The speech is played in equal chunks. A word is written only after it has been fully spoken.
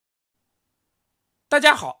大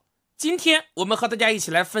家好，今天我们和大家一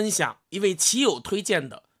起来分享一位棋友推荐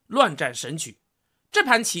的乱战神局。这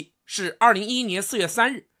盘棋是2011年4月3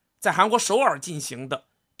日在韩国首尔进行的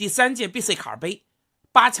第3届 BC 卡尔杯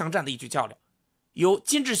8强战的一局较量，由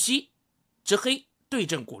金智熙、执黑对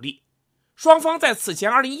阵古力。双方在此前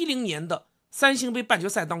2010年的三星杯半决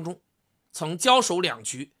赛当中曾交手2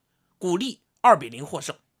局，古力2-0获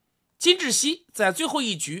胜。金智熙在最后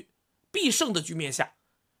一局必胜的局面下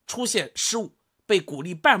出现失误，被古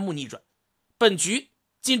力半目逆转。本局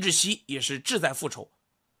金智熙也是志在复仇。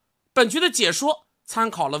本局的解说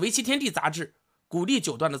参考了《围棋天地》杂志古力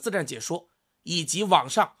9段的自战解说，以及网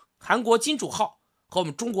上韩国金主浩和我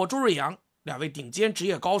们中国周瑞阳2位顶尖职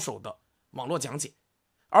业高手的网络讲解。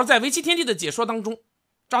而在《围棋天地》的解说当中，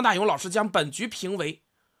张大勇老师将本局评为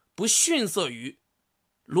不逊色于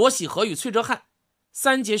罗喜和与崔哲翰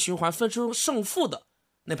3节循环分出胜负的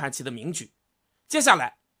那盘棋的名局。接下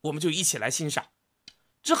来我们就一起来欣赏。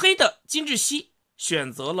执黑的金智熙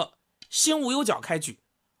选择了星无有角开局，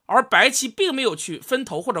而白棋并没有去分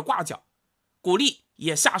头或者挂角，古力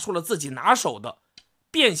也下出了自己拿手的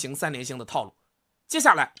变形3连星的套路。接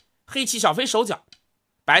下来黑棋小飞守角，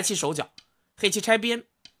白棋守角，黑棋拆边，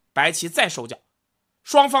白棋再守角，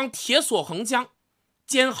双方铁索横江，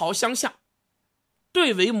尖毫相向，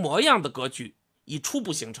对为模样的格局已初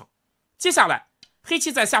步形成。接下来黑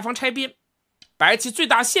棋在下方拆边，白棋最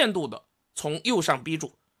大限度的从右上逼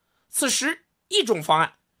住。此时一种方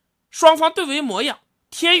案，双方对为模样，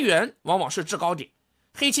天元往往是制高点，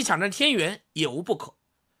黑棋抢占天元也无不可。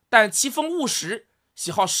但棋风务实，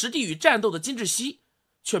喜好实地与战斗的金智熙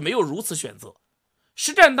却没有如此选择。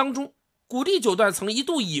实战当中，古力9段曾一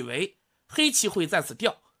度以为黑棋会在此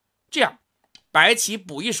跳，这样白棋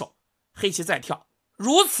补一手，黑棋再跳，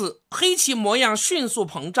如此黑棋模样迅速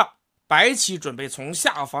膨胀，白棋准备从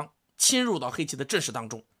下方侵入到黑棋的阵势当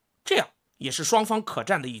中，这样也是双方可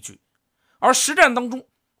战的一局。而实战当中，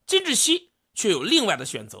金智熙却有另外的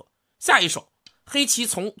选择。下一手黑棋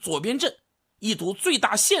从左边阵意图最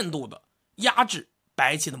大限度的压制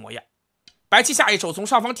白棋的模样，白棋下一手从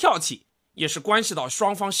上方跳起，也是关系到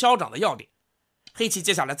双方消长的要点。黑棋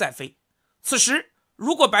接下来再飞，此时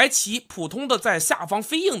如果白棋普通的在下方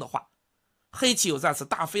飞应的话，黑棋有在此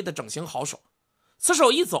大飞的整形好手。此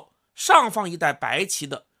手一走，上方一带白棋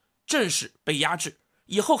的阵势被压制，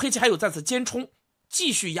以后黑棋还有在此尖冲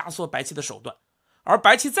继续压缩白棋的手段，而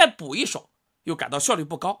白棋再补一手又感到效率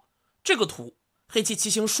不高。这个图黑棋棋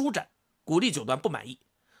形舒展，古力9段不满意，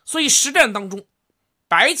所以实战当中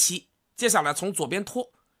白棋接下来从左边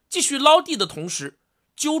拖，继续捞地的同时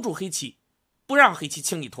揪住黑棋，不让黑棋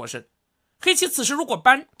轻易脱身。黑棋此时如果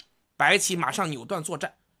扳，白棋马上扭断作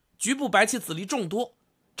战，局部白棋子力众多，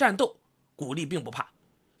战斗古力并不怕。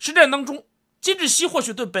实战当中金智熙或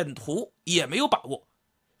许对本图也没有把握，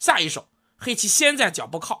下一手黑棋先在脚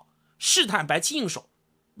步靠，试探白棋应手，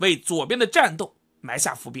为左边的战斗埋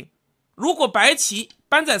下伏兵。如果白棋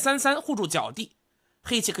扳在3-3护住角地，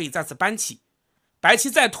黑棋可以在此扳起，白棋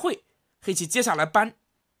再退，黑棋接下来扳，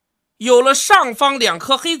有了上方2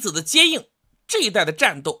颗黑子的接应，这一带的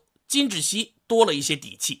战斗金智熙多了一些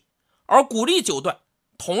底气。而古力9段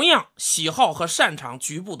同样喜好和擅长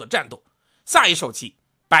局部的战斗。下一手棋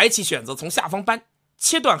白棋选择从下方扳，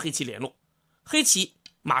切断黑棋联络，黑棋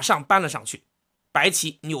马上扳了上去，白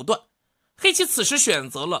棋扭断，黑棋此时选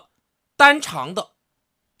择了单长的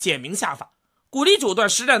简明下法。古力9段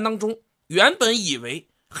实战当中原本以为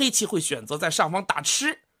黑棋会选择在上方打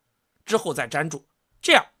吃之后再粘住，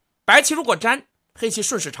这样白棋如果粘，黑棋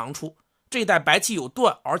顺势长出，这一带白棋有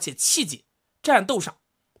断而且气紧，战斗上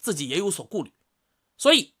自己也有所顾虑，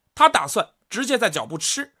所以他打算直接在脚步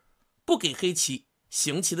吃，不给黑棋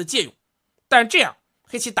行棋的借用。但这样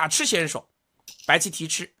黑棋打吃先手，白棋提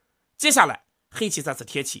吃，接下来黑棋再次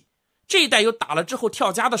贴棋，这一带有打了之后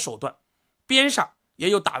跳家的手段，边上也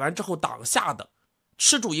有打完之后挡下的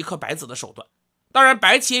吃住一颗白子的手段。当然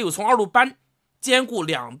白棋也有从2路扳，兼顾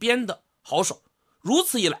两边的好手。如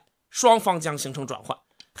此一来，双方将形成转换，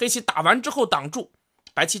黑棋打完之后挡住，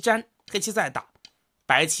白棋粘，黑棋再打，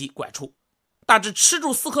白棋拐出，大致吃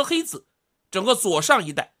住4颗黑子，整个左上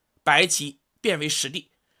一带白棋变为实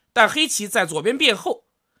地。但黑棋在左边变后，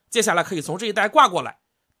接下来可以从这一带挂过来，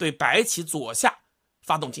对白棋左下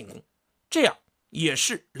发动进攻，这样也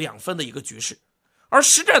是2分的一个局势。而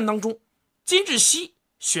实战当中金智熙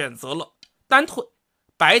选择了单退，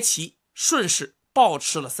白棋顺势暴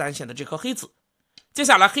吃了3线的这颗黑子。接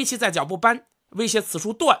下来黑棋在脚步扳，威胁此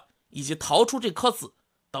处断以及逃出这颗子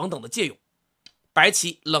等等的借用，白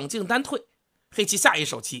棋冷静单退，黑棋下一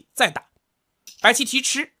手棋再打，白棋提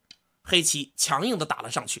吃，黑棋强硬的打了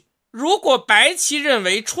上去。如果白棋认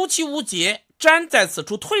为出其无捷，粘在此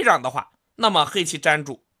处退让的话，那么黑棋粘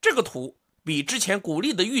住这个图比之前古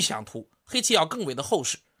力的预想图黑棋要更为的厚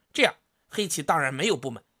实，这样黑棋当然没有不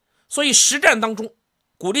满。所以实战当中，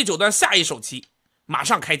古力九段下一手棋马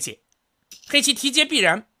上开劫，黑棋提劫必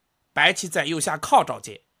然，白棋在右下靠找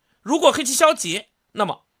劫，如果黑棋消劫，那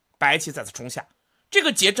么白棋再次冲下。这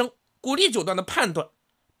个劫争，古力九段的判断，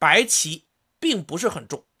白棋并不是很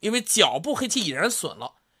重，因为脚部黑棋已然损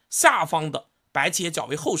了，下方的白棋也较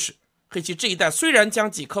为厚实。黑棋这一带虽然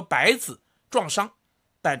将几颗白子撞伤，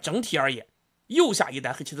但整体而言，右下一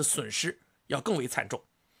带黑棋的损失要更为惨重。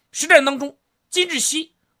实战当中，金志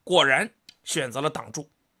熙果然选择了挡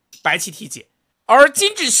住白棋提劫，而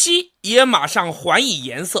金志熙也马上还以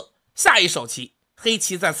颜色。下一手棋，黑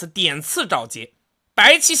棋再次点刺找劫，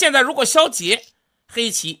白棋现在如果消劫，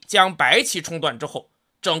黑棋将白棋冲断之后，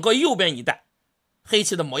整个右边一带黑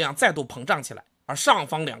棋的模样再度膨胀起来，而上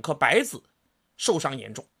方两颗白子受伤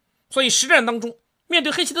严重。所以实战当中，面对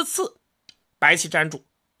黑棋的刺，白棋粘住，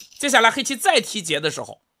接下来黑棋再提劫的时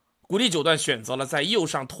候，古力九段选择了在右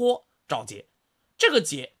上拖找劫，这个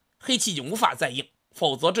劫黑棋已经无法再应，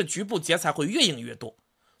否则这局部劫才会越应越多。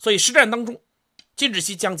所以实战当中，金志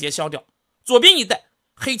熙将劫消掉，左边一带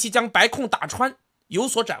黑棋将白空打穿，有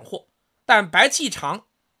所斩获，但白棋一长，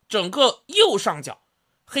整个右上角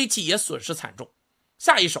黑棋也损失惨重。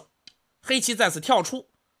下一手黑棋再次跳出，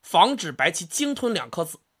防止白棋鲸吞两颗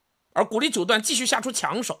子，而古力九段继续下出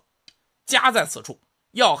强手，夹在此处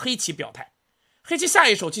要黑棋表态。黑棋下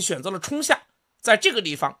一手棋选择了冲下，在这个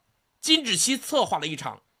地方金志熙策划了一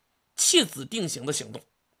场弃子定型的行动，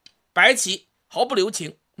白棋毫不留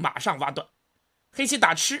情，马上挖断，黑棋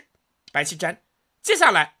打吃，白棋粘，接下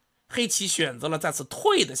来黑棋选择了再次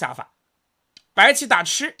退的下法，白棋打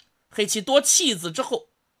吃，黑棋多弃子之后，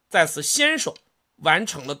再次先手完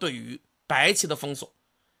成了对于白棋的封锁。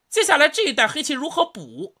接下来这一带黑棋如何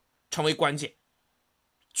补成为关键。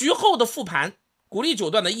局后的复盘，古力九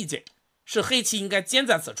段的意见是黑棋应该坚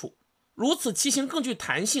在此处，如此棋形更具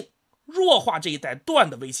弹性，弱化这一带断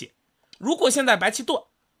的威胁。如果现在白棋断，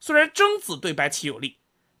虽然争子对白棋有利，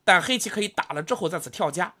但黑棋可以打了之后再次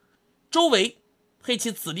跳家，周围黑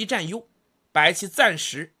棋子力占优，白棋暂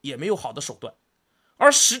时也没有好的手段。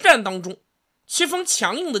而实战当中，棋风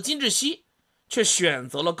强硬的金志熙却选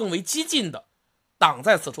择了更为激进的挡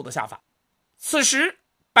在此处的下法。此时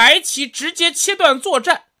白棋直接切断作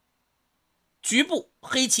战，局部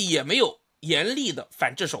黑棋也没有严厉的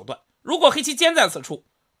反制手段。如果黑棋坚在此处，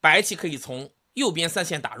白棋可以从右边三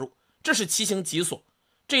线打入，这是棋形急所，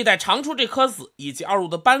这一带长出这颗子以及二路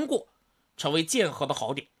的搬过成为剑合的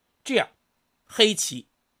好点，这样黑棋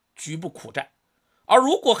局部苦战。而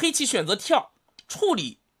如果黑棋选择跳处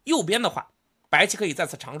理右边的话，白棋可以再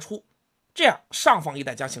次长出，这样上方一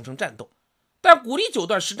带将形成战斗。但古力九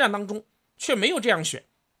段实战当中却没有这样选，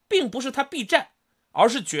并不是他避战，而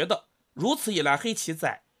是觉得如此一来黑棋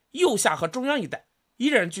在右下和中央一带依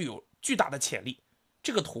然具有巨大的潜力，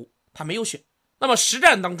这个图他没有选。那么实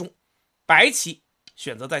战当中，白棋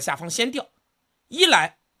选择在下方先掉，一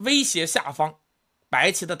来威胁下方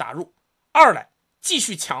白棋的打入，二来继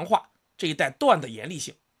续强化这一带断的严厉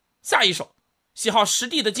性。下一手喜好实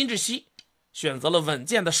地的金志熙选择了稳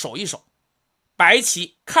健的守一手，白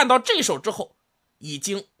棋看到这手之后已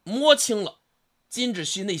经摸清了金志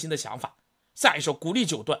熙内心的想法，下一手古力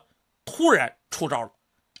九段突然出招了，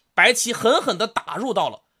白棋狠狠地打入到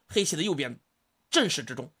了黑棋的右边阵势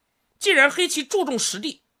之中。既然黑棋注重实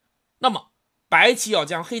地，那么白棋要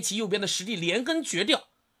将黑棋右边的实地连根绝掉，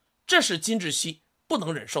这是金志熙不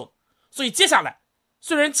能忍受的。所以接下来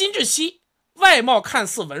虽然金志熙外貌看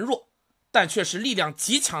似文弱，但却是力量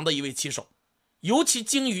极强的一位棋手，尤其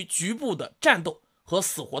精于局部的战斗和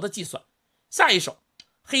死活的计算。下一手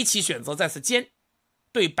黑棋选择再次尖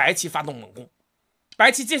对白棋发动猛攻，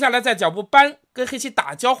白棋接下来在脚步搬跟黑棋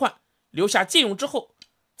打交换，留下借用之后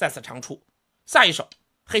再次长出。下一手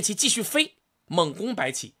黑棋继续飞猛攻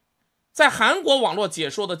白棋。在韩国网络解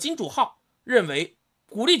说的金主浩认为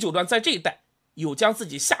古力九段在这一带有将自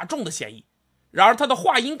己下重的嫌疑，然而他的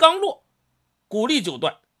话音刚落，古力九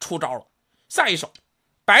段出招了。下一手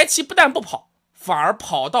白棋不但不跑，反而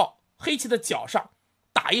跑到黑棋的脚上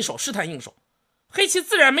打一手试探应手，黑棋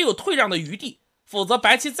自然没有退让的余地，否则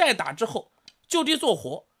白棋再打之后就地做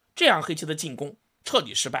活，这样黑棋的进攻彻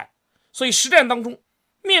底失败。所以实战当中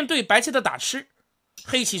面对白棋的打吃，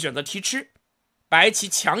黑棋选择提吃，白棋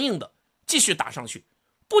强硬的继续打上去，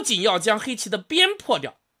不仅要将黑棋的边破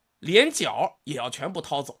掉，连角也要全部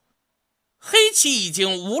掏走。黑棋已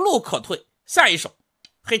经无路可退，下一手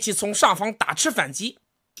黑棋从上方打吃反击，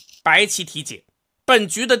白棋提劫，本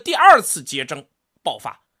局的第二次劫争爆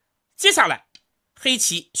发。接下来黑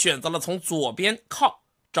棋选择了从左边靠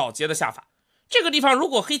找劫的下法，这个地方如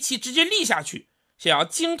果黑棋直接立下去，想要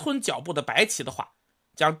鲸吞脚步的白棋的话，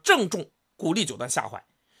将正中古力九段下怀。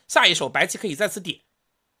下一手白棋可以再次点，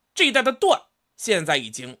这一带的段现在已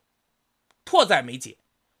经迫在眉睫，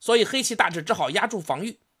所以黑棋大致只好压住防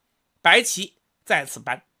御，白棋再次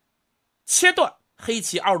搬，切断黑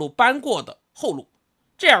棋二路搬过的后路，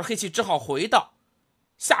这样黑棋只好回到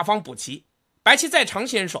下方补棋，白棋再长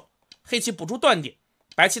先手，黑棋补出断点，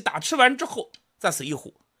白棋打吃完之后再此一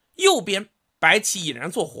虎，右边白棋已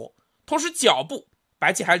然做活，同时脚步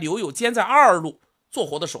白棋还留有尖在二路做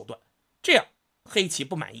活的手段，这样黑棋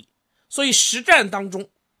不满意，所以实战当中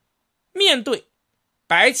面对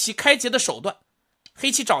白棋开劫的手段，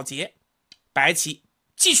黑棋找劫，白棋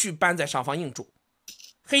继续搬在上方硬住，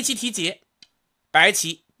黑棋提劫，白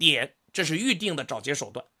棋点，这是预定的找劫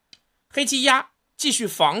手段，黑棋压，继续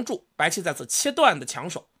防住白棋在此切断的强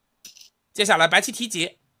手。接下来白棋提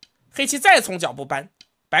劫，黑棋再从脚步搬，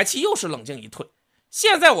白棋又是冷静一退。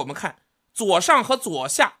现在我们看左上和左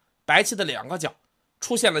下白棋的两个角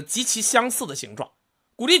出现了极其相似的形状，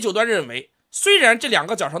古力九段认为虽然这两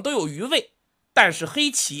个角上都有余位，但是黑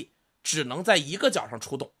棋只能在一个角上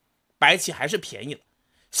出动，白棋还是便宜了。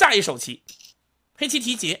下一手棋黑棋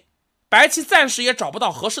提劫，白棋暂时也找不到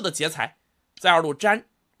合适的劫材，在二路粘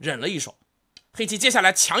忍了一手，黑棋接下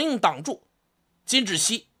来强硬挡住，金志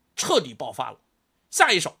熙彻底爆发了。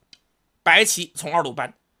下一手白棋从二路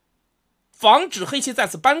搬，防止黑棋再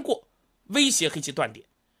次搬过，威胁黑棋断点。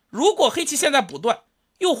如果黑棋现在补断，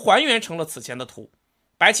又还原成了此前的图，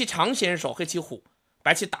白棋长先手，黑棋虎，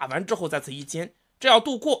白棋打完之后再次一尖，这要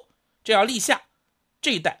渡过，这要立下，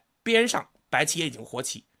这一带边上白棋也已经活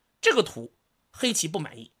棋，这个图黑棋不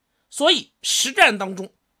满意，所以实战当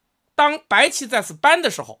中当白棋再次搬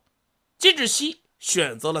的时候，金志熙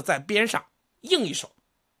选择了在边上硬一手，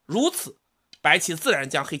如此白棋自然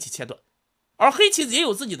将黑棋切断，而黑棋也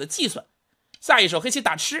有自己的计算。下一手黑棋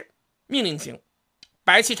打吃，命令型，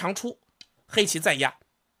白棋长出，黑棋再压，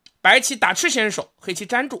白棋打吃先手，黑棋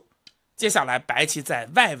粘住，接下来白棋在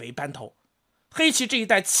外围扳头，黑棋这一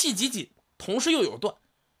带气极紧，同时又有断，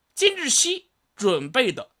金志熙准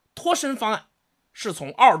备的脱身方案是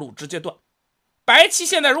从二路直接断，白棋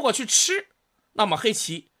现在如果去吃，那么黑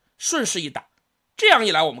棋顺势一打，这样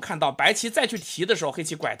一来我们看到白棋再去提的时候，黑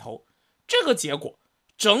棋拐头，这个结果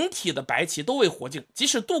整体的白棋都未活境，即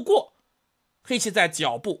使渡过，黑棋在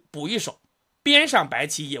脚步补一手，边上白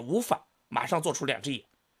棋也无法马上做出两只眼，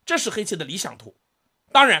这是黑棋的理想图。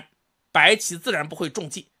当然白棋自然不会中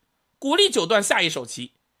计，古力九段下一手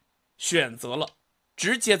棋选择了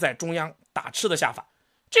直接在中央打吃的下法，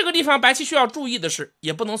这个地方白棋需要注意的是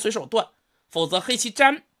也不能随手断，否则黑棋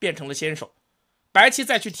粘变成了先手，白棋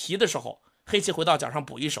再去提的时候，黑棋回到角上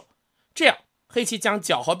补一手，这样黑棋将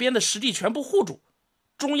角和边的实地全部护住，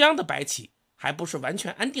中央的白棋还不是完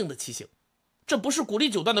全安定的棋形，这不是古力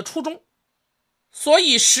九段的初衷。所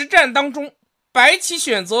以实战当中白棋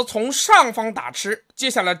选择从上方打吃，接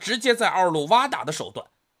下来直接在二路挖打的手段，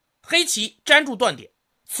黑棋粘住断点，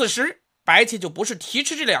此时白棋就不是提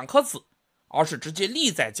吃这两颗子，而是直接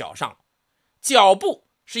立在角上，脚步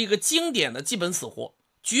是一个经典的基本死活，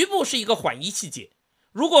局部是一个缓一细节，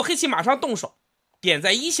如果黑棋马上动手，点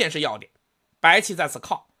在一线是要点，白棋在此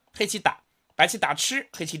靠，黑棋打，白棋打吃，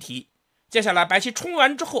黑棋提，接下来白棋冲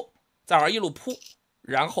完之后再玩一路扑，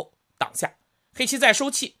然后挡下，黑棋再收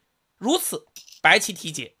气，如此白棋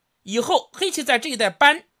提劫以后，黑棋在这一带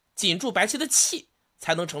扳紧住白棋的气，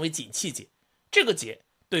才能成为紧气劫，这个劫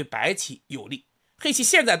对白棋有利。黑棋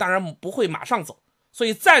现在当然不会马上走，所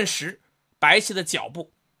以暂时白棋的脚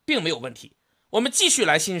步并没有问题。我们继续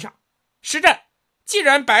来欣赏实战，既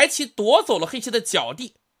然白棋夺走了黑棋的脚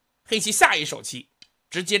地，黑棋下一手棋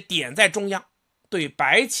直接点在中央，对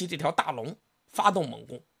白棋这条大龙发动猛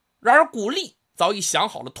攻。然而古力早已想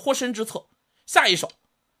好了脱身之策，下一手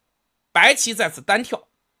白棋在此单跳，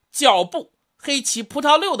脚步黑棋葡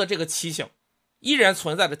萄六的这个棋形依然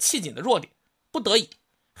存在着气紧的弱点，不得已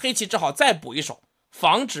黑棋只好再补一手，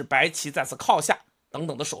防止白棋再次靠下等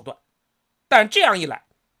等的手段。但这样一来，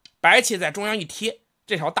白棋在中央一贴，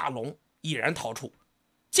这条大龙已然逃出，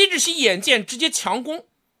金志熙眼见直接强攻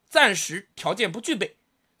暂时条件不具备，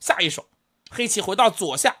下一手黑棋回到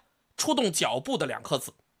左下出动脚步的两颗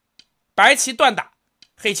子，白棋断打，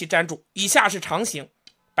黑棋粘住，以下是长形，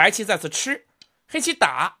白棋在此吃，黑棋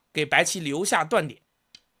打给白棋留下断点，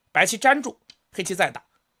白棋粘住，黑棋再打。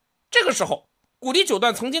这个时候古力九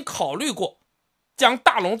段曾经考虑过将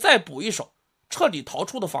大龙再补一手彻底逃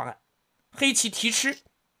出的方案，黑棋提吃，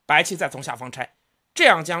白棋再从下方拆，这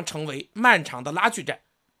样将成为漫长的拉锯战。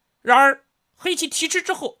然而黑棋提吃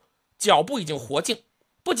之后脚步已经活境，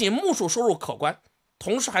不仅目数收入可观，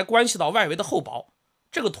同时还关系到外围的厚薄，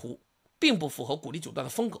这个图并不符合古力九段的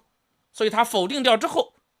风格，所以他否定掉之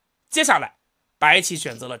后，接下来白棋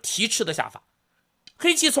选择了提吃的下法，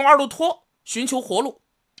黑棋从二路拖寻求活路，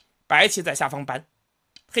白棋在下方搬，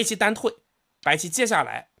黑棋单退，白棋接下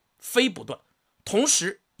来飞不断，同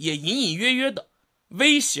时也隐隐约约的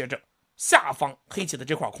威胁着下方黑棋的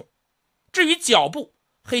这块空。至于脚步，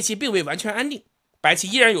黑棋并未完全安定，白棋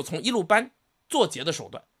依然有从一路搬做劫的手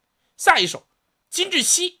段。下一手金至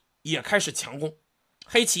西也开始强攻，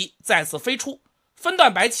黑棋再次飞出分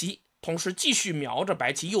断白棋，同时继续瞄着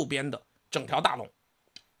白棋右边的整条大龙。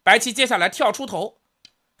白棋接下来跳出头，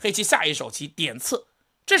黑棋下一手棋点刺，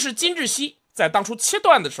这是金至西在当初切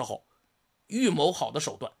断的时候预谋好的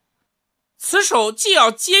手段。此手既要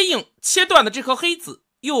接应切断的这颗黑子，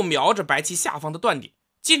又瞄着白棋下方的断点，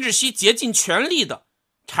金至西竭尽全力的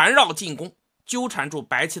缠绕进攻，纠缠住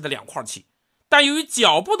白棋的两块棋。但由于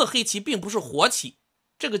脚步的黑棋并不是活棋，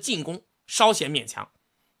这个进攻稍显勉强。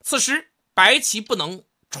此时白棋不能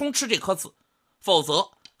冲吃这颗子，否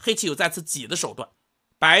则黑棋有再次挤的手段，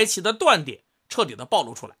白棋的断点彻底的暴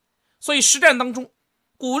露出来。所以实战当中，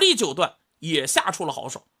古力九段也下出了好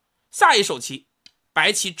手。下一手棋，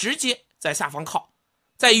白棋直接在下方靠，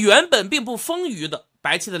在原本并不丰腴的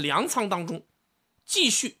白棋的粮仓当中，继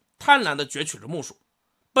续贪婪的攫取着目数。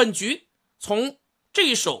本局从这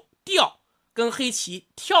一手调跟黑棋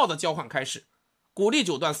跳的交换开始，古力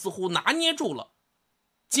九段似乎拿捏住了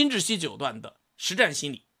金至西九段的实战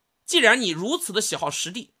心理。既然你如此的喜好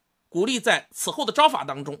实地，古力在此后的招法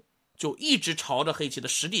当中就一直朝着黑棋的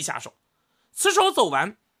实地下手。此手走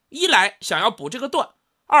完，一来想要补这个段，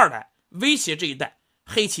二来威胁这一带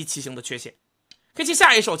黑棋棋形的缺陷。黑棋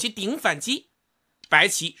下一手棋顶反击，白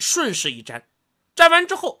棋顺势一粘，粘完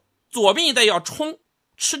之后左边一带要冲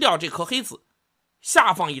吃掉这颗黑子，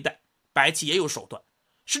下方一带白棋也有手段。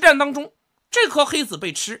实战当中，这颗黑子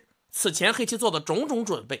被吃，此前黑棋做的种种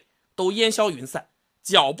准备都烟消云散，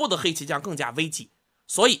脚步的黑棋将更加危急。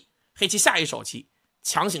所以黑棋下一手棋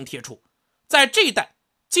强行贴出。在这一带，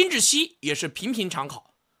金至西也是频频常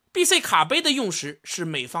考， BC 卡杯的用时是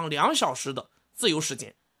每方2小时的自由时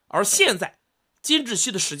间，而现在金至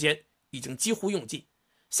西的时间已经几乎用尽。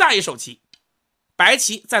下一手棋，白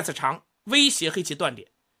棋再次长威胁黑棋断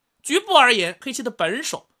点。局部而言，黑棋的本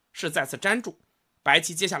手是再次粘住，白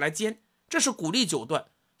棋接下来尖，这是古力九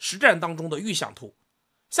段实战当中的预想图。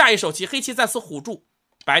下一手棋，黑棋再次虎住，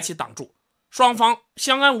白棋挡住，双方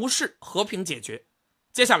相安无事，和平解决。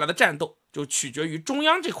接下来的战斗就取决于中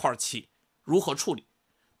央这块棋如何处理。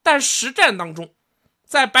但实战当中，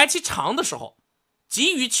在白棋长的时候，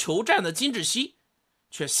急于求战的金至西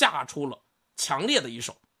却下出了强烈的一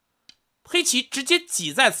手，黑棋直接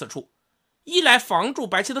挤在此处，一来防住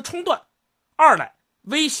白棋的冲断，二来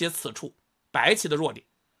威胁此处白棋的弱点，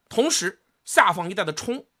同时下方一带的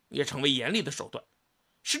冲也成为严厉的手段。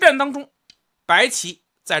实战当中，白棋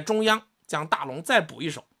在中央将大龙再补一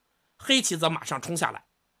手，黑棋则马上冲下来，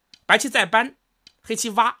白棋再搬，黑棋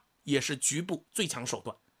挖也是局部最强手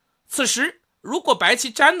段。此时如果白棋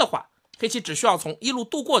粘的话，黑棋只需要从一路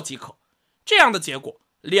渡过即可。这样的结果，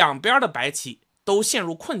两边的白棋都陷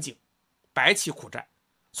入困境，白棋苦战。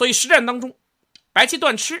所以实战当中，白棋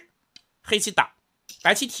断吃，黑棋打，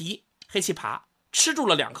白棋提，黑棋爬，吃住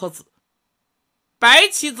了2颗子。白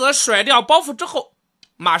棋则甩掉包袱之后，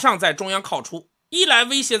马上在中央靠出，一来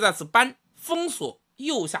威胁在此搬封锁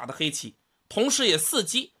右下的黑棋，同时也伺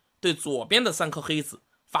机对左边的3颗黑子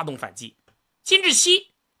发动反击。金至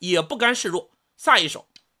西也不甘示弱，下一手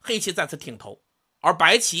黑棋再次挺头，而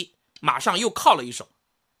白棋马上又靠了一手。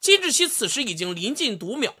金至西此时已经临近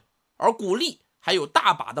读秒，而古力还有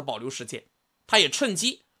大把的保留时间，他也趁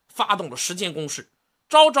机发动了时间攻势，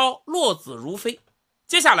招招落子如飞。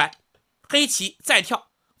接下来黑棋再跳，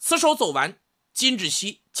此手走完，金至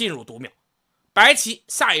西进入读秒。白棋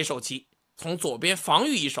下一手棋从左边防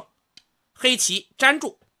御一手，黑棋粘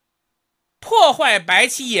住，破坏白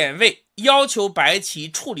棋眼位，要求白棋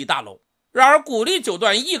处理大龙。然而古力九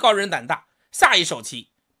段艺高人胆大，下一手棋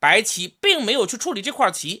白棋并没有去处理这块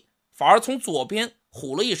棋，反而从左边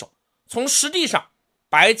虎了一手。从实地上，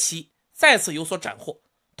白棋再次有所斩获，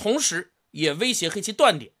同时也威胁黑棋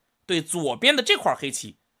断点，对左边的这块黑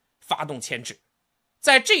棋发动牵制。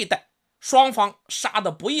在这一带，双方杀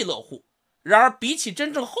得不亦乐乎。然而比起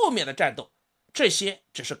真正后面的战斗，这些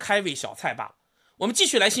只是开胃小菜罢了。我们继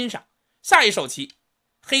续来欣赏下一手棋，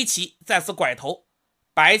黑棋再次拐头，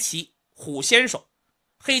白棋虎先手，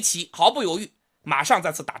黑棋毫不犹豫，马上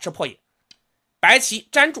再次打吃破眼。白棋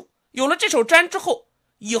粘住，有了这手粘之后，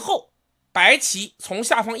以后白棋从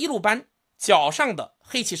下方一路搬，脚上的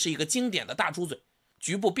黑棋是一个经典的大猪嘴，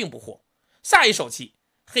局部并不活。下一手棋，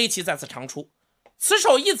黑棋再次长出，此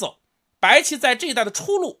手一走，白棋在这一带的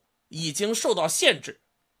出路已经受到限制，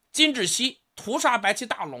金志熙屠杀白棋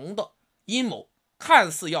大龙的阴谋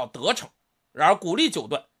看似要得逞，然而古力九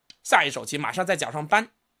段下一手棋马上在脚上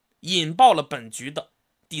扳，引爆了本局的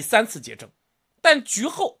第3次结争。但局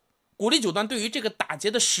后古力九段对于这个打劫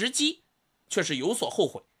的时机却是有所后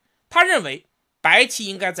悔，他认为白棋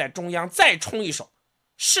应该在中央再冲一手，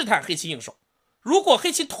试探黑棋应手，如果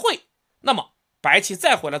黑棋退，那么白棋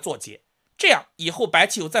再回来做劫，这样以后白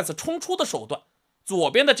棋有再次冲出的手段，左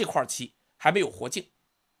边的这块棋还没有活境。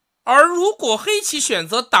而如果黑棋选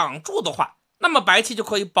择挡住的话，那么白棋就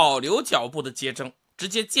可以保留脚步的结争，直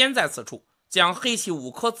接坚在此处，将黑棋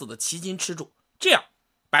5颗子的棋筋吃住，这样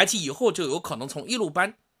白棋以后就有可能从一路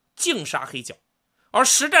扳净杀黑角。而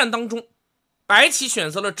实战当中，白棋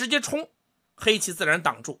选择了直接冲，黑棋自然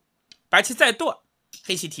挡住，白棋再断，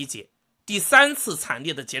黑棋提劫，第3次惨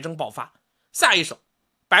烈的结争爆发。下一手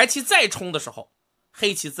白棋再冲的时候，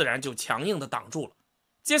黑棋自然就强硬的挡住了。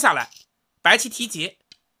接下来白棋提劫，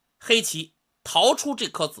黑棋逃出这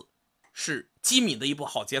颗子，是机敏的一步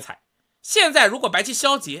好劫财。现在如果白棋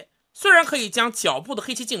消劫，虽然可以将脚步的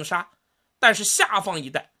黑棋净杀，但是下方一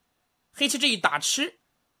带黑棋这一打吃，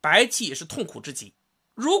白棋也是痛苦之极。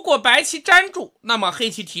如果白棋粘住，那么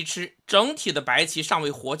黑棋提吃，整体的白棋尚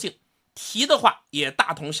未活境，提的话也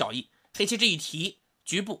大同小异，黑棋这一提，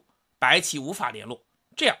局部白棋无法联络，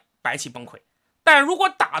这样白棋崩溃。但如果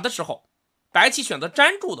打的时候白棋选择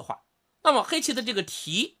粘住的话，那么黑棋的这个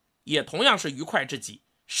提也同样是愉快之极，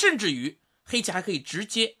甚至于黑棋还可以直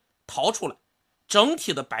接逃出来，整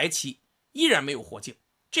体的白棋依然没有活境，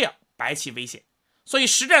这样白棋危险。所以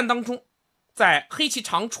实战当中，在黑棋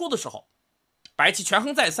长出的时候，白棋权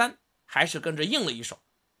衡再三，还是跟着应了一手。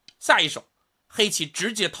下一手黑棋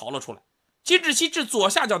直接逃了出来，金志熙置左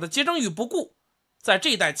下角的结争与不顾，在这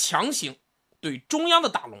一带强行对中央的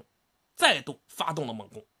大龙再度发动了猛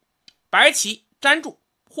攻。白棋粘住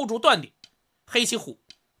护住断点，黑棋虎，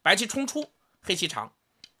白棋冲出，黑棋长，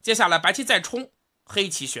接下来白棋再冲，黑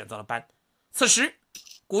棋选择了扳。此时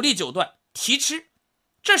古力九段提吃，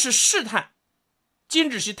这是试探金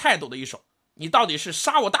志熙态度的一手，你到底是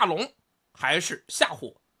杀我大龙还是吓唬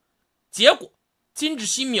我？结果金志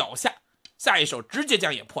熙秒下，下一手直接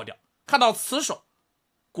将也破掉。看到此手，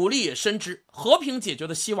古力也深知和平解决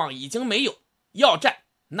的希望已经没有，要战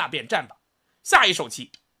那便战吧。下一手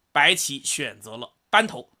棋白棋选择了扳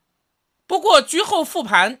头。不过局后复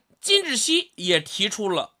盘，金志熙也提出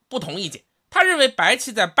了不同意见，他认为白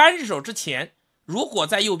棋在扳这手之前，如果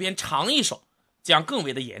在右边长一手将更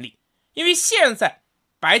为的严厉，因为现在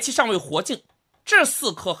白棋尚未活境，这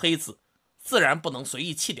4颗黑子自然不能随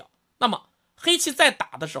意弃掉。那么黑棋在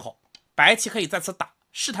打的时候，白棋可以在此打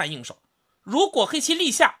试探应手，如果黑棋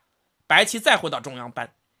立下，白棋再回到中央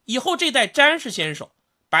扳，以后这带粘是先手，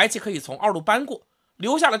白棋可以从2路扳过，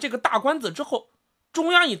留下了这个大官子之后，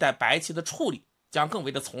中央一带白棋的处理将更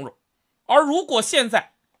为的从容。而如果现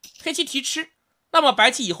在黑棋提吃，那么白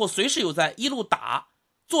棋以后随时有在一路打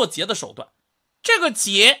做劫的手段，这个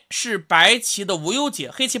劫是白棋的无忧劫，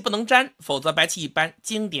黑棋不能粘，否则白棋一扳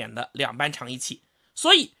经典的2扳长一气。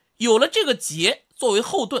所以有了这个劫作为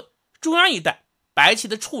后盾，中央一带白棋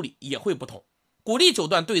的处理也会不同。古力九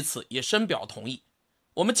段对此也深表同意。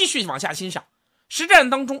我们继续往下欣赏，实战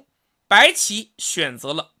当中白棋选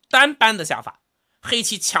择了单扳的下法，黑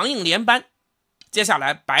棋强硬连扳，接下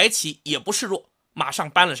来白棋也不示弱，马上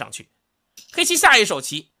扳了上去。黑棋下一手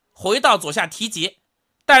棋回到左下提劫，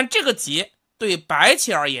但这个劫对白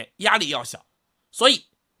棋而言压力要小，所以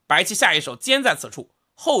白棋下一手坚在此处，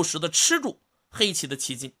厚实的吃住黑棋的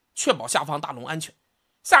棋筋，确保下方大龙安全。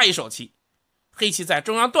下一手棋黑棋在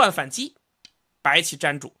中央断反击，白棋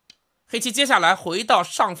粘住，黑棋接下来回到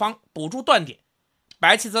上方补住断点，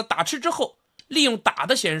白棋则打吃之后利用打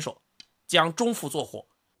的先手将中府做活。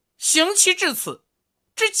行棋至此，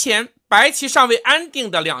之前白棋尚未安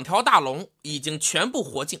定的2条大龙已经全部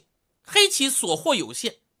活境，黑棋所获有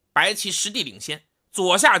限，白棋实地领先，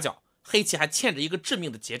左下角黑棋还欠着一个致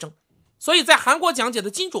命的劫争。所以在韩国讲解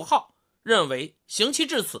的金主号认为行棋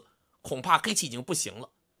至此恐怕黑棋已经不行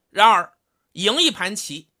了。然而赢一盘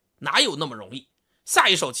棋哪有那么容易，下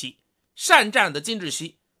一手棋善战的金志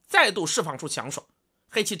熙再度释放出强手，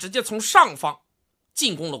黑棋直接从上方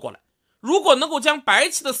进攻了过来，如果能够将白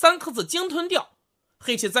棋的3颗子鲸吞掉，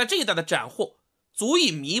黑棋在这一带的斩获足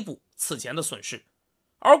以弥补此前的损失。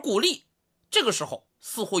而古力这个时候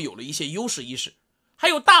似乎有了一些优势意识，还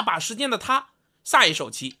有大把时间的他下一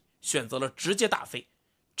手棋选择了直接大飞，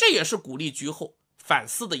这也是古力局后反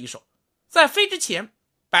思的一手。在飞之前，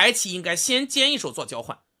白棋应该先尖一手做交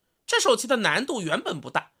换，这手棋的难度原本不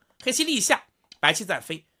大，黑棋立下，白棋再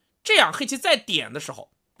飞，这样黑棋再点的时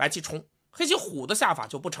候白棋冲，黑棋虎的下法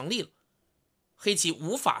就不成立了。黑棋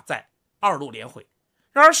无法在2路连回。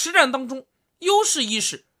然而实战当中，优势意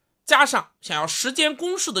识加上想要时间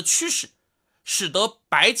攻势的趋势，使得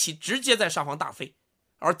白棋直接在上方大飞，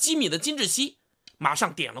而机敏的金志熙马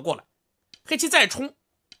上点了过来。黑棋再冲，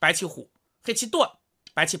白棋虎，黑棋断，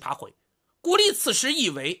白棋爬回。古力此时以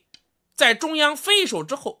为在中央飞一手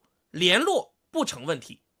之后联络不成问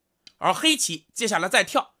题，而黑棋接下来再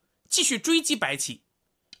跳继续追击白棋，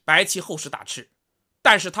白棋后势大吃。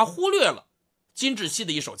但是他忽略了金志熙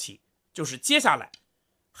的一手棋，就是接下来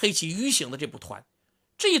黑棋迂行的这步团。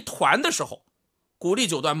这一团的时候，古力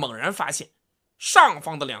九段猛然发现上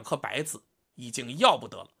方的2颗白子已经要不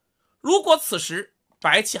得了。如果此时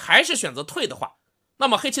白棋还是选择退的话，那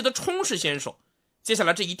么黑棋的冲是先手，接下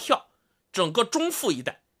来这一跳，整个中腹一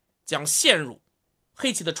带将陷入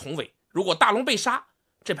黑棋的重围。如果大龙被杀，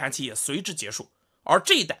这盘棋也随之结束。而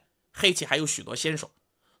这一带黑棋还有许多先手，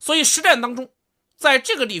所以实战当中，在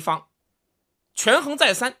这个地方权衡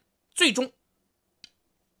再三，最终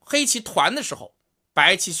黑棋团的时候，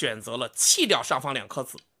白棋选择了弃掉上方2颗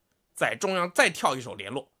子，在中央再跳一手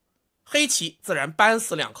联络，黑棋自然扳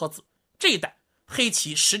死2颗子。这一带黑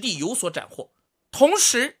棋实地有所斩获。同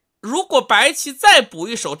时如果白棋再补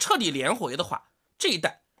一手彻底连回的话，这一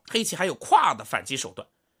带黑棋还有跨的反击手段。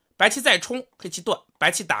白棋再冲，黑棋断，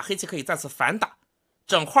白棋打，黑棋可以再次反打，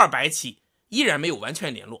整块白棋依然没有完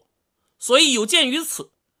全联络。所以有鉴于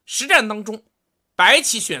此，实战当中白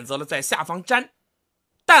棋选择了在下方粘，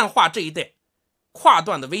淡化这一带跨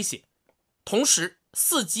断的威胁，同时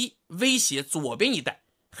伺机威胁左边一带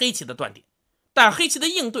黑棋的断点。但黑棋的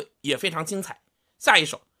应对也非常精彩，下一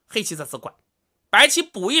手黑棋再次管，白棋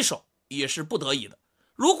补一手也是不得已的。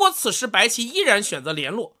如果此时白棋依然选择联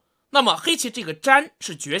络，那么黑棋这个粘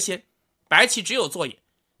是绝先，白棋只有做眼，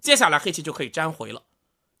接下来黑棋就可以粘回了。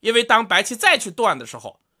因为当白棋再去断的时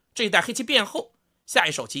候，这一带黑棋变后，下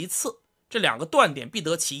一手棋一刺，这2个断点必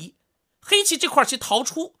得其一。黑棋这块棋逃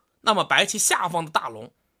出，那么白棋下方的大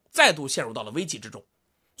龙再度陷入到了危机之中。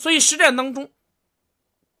所以实战当中，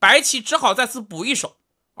白棋只好再次补一手，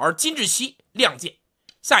而金志熙亮剑，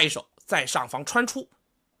下一手在上方穿出，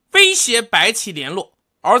威胁白棋联络。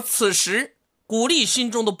而此时古力心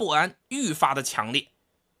中的不安愈发的强烈。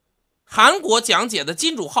韩国讲解的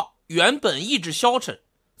金主号原本意志消沉，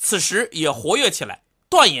此时也活跃起来，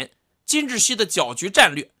断言金志熙的搅局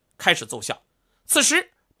战略开始奏效。此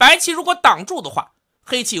时白棋如果挡住的话，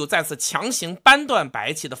黑棋有再次强行扳断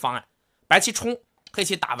白棋的方案。白棋冲，黑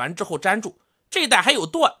棋打完之后粘住，这一带还有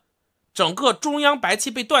断，整个中央白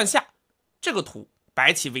棋被断下，这个图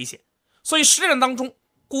白棋危险。所以实战当中，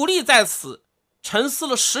古力在此沉思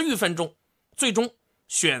了10余分钟，最终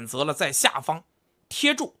选择了在下方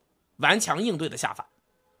贴住顽强应对的下法。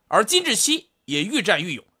而金志熙也愈战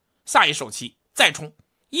愈勇，下一手棋再冲，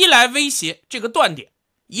一来威胁这个断点，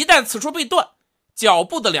一旦此处被断，脚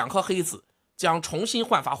部的2颗黑子将重新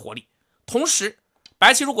焕发活力。同时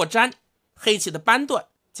白棋如果粘，黑棋的扳断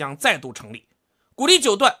将再度成立。古力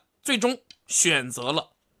9段最终选择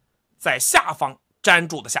了在下方粘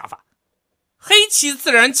住的下法，黑棋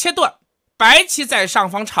自然切断，白棋在上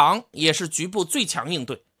方长也是局部最强应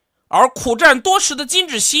对。而苦战多时的金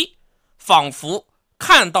志熙仿佛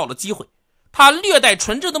看到了机会，他略带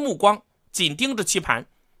纯真的目光紧盯着棋盘，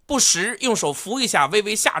不时用手扶一下微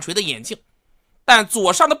微下垂的眼镜。但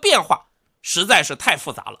左上的变化实在是太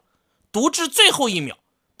复杂了，独至最后1秒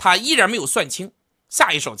他依然没有算清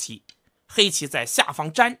下一手棋黑棋在下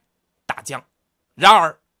方粘打将。然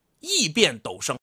而异变陡生，